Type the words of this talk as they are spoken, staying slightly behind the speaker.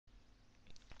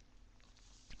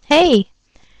Hey,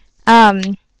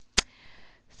 um,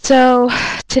 so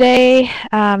today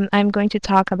I'm going to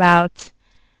talk about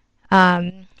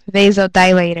um,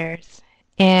 vasodilators,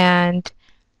 and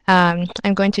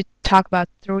I'm going to talk about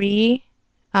three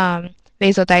um,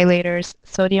 vasodilators: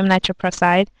 sodium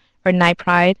nitroprusside or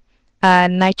nipride,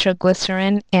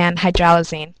 nitroglycerin, and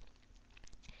hydralazine.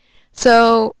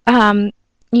 So, these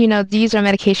are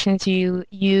medications you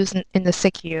use in the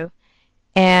SICU,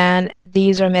 and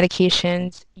these are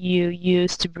medications you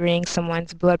use to bring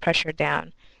someone's blood pressure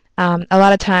down. A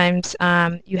lot of times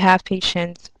you have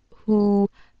patients who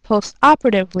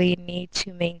post-operatively need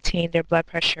to maintain their blood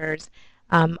pressures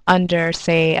under,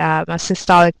 say, a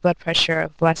systolic blood pressure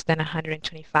of less than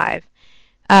 125.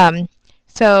 Um,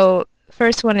 so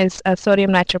first one is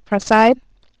sodium nitroprusside,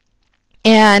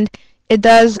 and it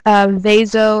does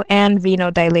vaso and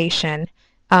venodilation.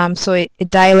 So it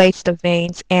dilates the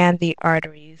veins and the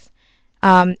arteries.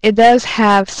 It does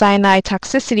have cyanide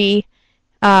toxicity,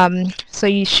 so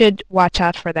you should watch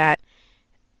out for that.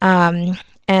 And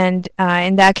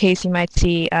in that case, you might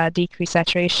see decreased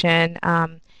saturation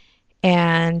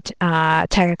and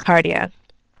tachycardia.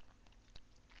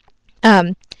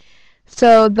 Um,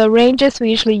 so the ranges we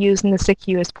usually use in the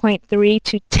SICU is 0.3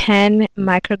 to 10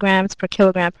 micrograms per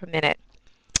kilogram per minute.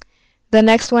 The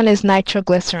next one is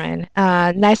nitroglycerin.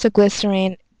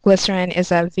 Nitroglycerin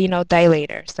is a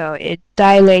venodilator, so it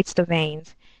dilates the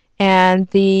veins. And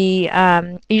the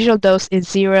usual dose is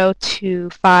 0 to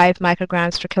 5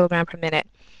 micrograms per kilogram per minute.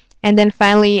 And then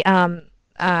finally,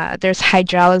 there's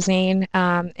hydralazine.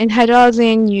 In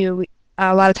hydralazine,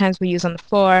 a lot of times we use on the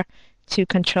floor to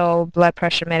control blood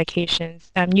pressure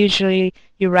medications. Usually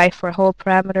you write for whole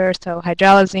parameters, so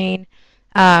hydralazine,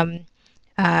 10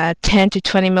 to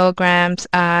 20 milligrams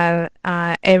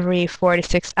every 4 to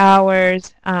 6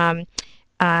 hours,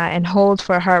 and hold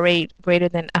for a heart rate greater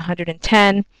than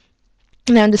 110.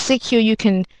 Now in the CQ, you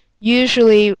can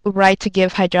usually write to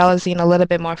give hydralazine a little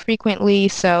bit more frequently,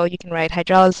 so you can write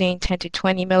hydralazine 10 to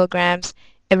 20 milligrams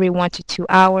every 1 to 2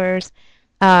 hours,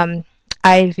 IV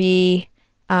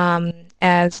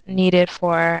as needed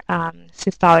for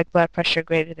systolic blood pressure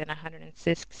greater than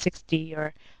 160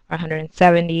 or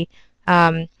 170.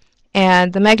 And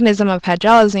the mechanism of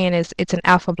hydralazine is it's an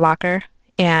alpha blocker,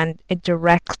 and it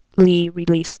directly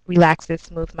relaxes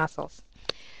smooth muscles.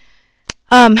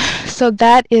 So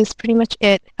that is pretty much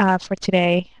it for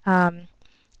today.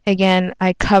 Again,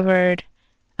 I covered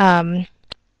nitroprusside,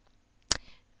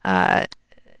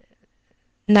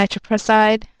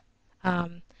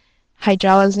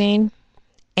 hydralazine,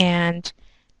 and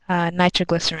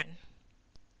nitroglycerin.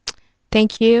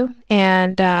 Thank you,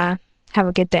 and have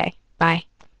a good day. Bye.